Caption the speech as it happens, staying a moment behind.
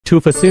To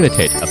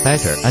facilitate a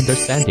better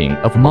understanding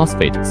of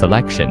MOSFET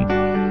selection,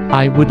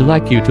 I would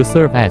like you to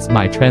serve as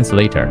my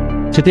translator.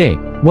 Today,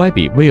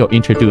 VB will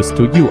introduce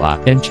to you a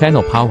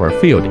N-channel power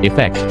field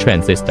effect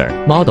transistor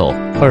model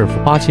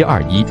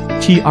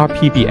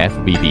IRF8721TRPBF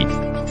VB.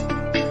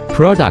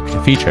 Product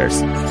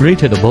features: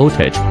 rated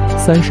voltage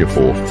 30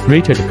伏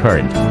rated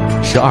current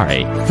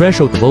 12A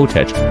threshold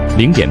voltage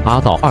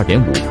 0.8到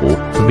2.5伏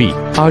V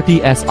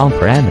RDS on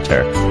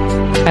parameter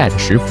at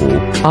 10伏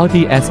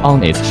RDS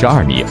on is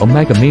 12 米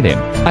omega milliamp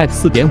at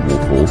 4.5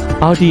伏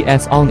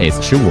RDS on is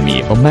 15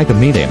 米 omega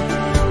milliamp.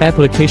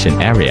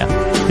 Application area: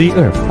 The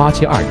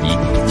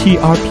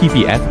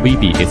IRF8721TRPBF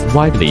VB is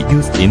widely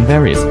used in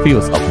various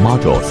fields of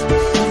modules,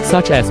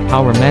 such as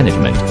power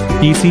management,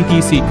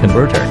 DC-DC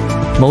converter,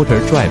 motor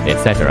drive,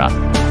 etc.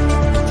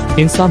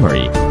 In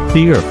summary,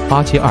 the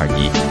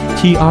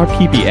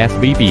IRF8721TRPBF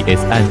VB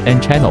is an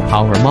N-channel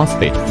power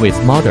MOSFET with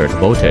moderate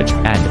voltage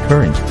and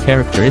current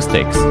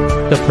characteristics.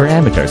 The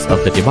parameters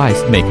of the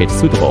device make it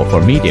suitable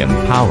for medium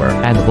power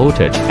and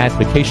voltage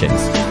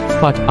applications,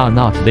 but are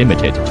not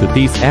limited to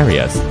these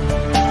areas.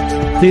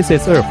 This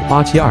is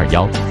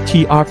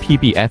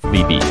IRF8721TRPBF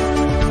VB.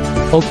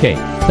 Okay,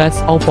 that's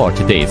all for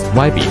today's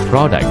VB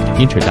product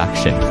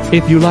introduction.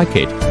 If you like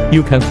it,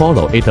 you can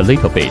follow it a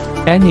little bit.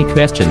 Any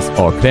questions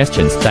or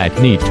questions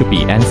that need to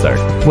be answered,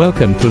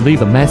 welcome to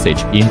leave a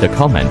message in the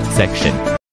comment section.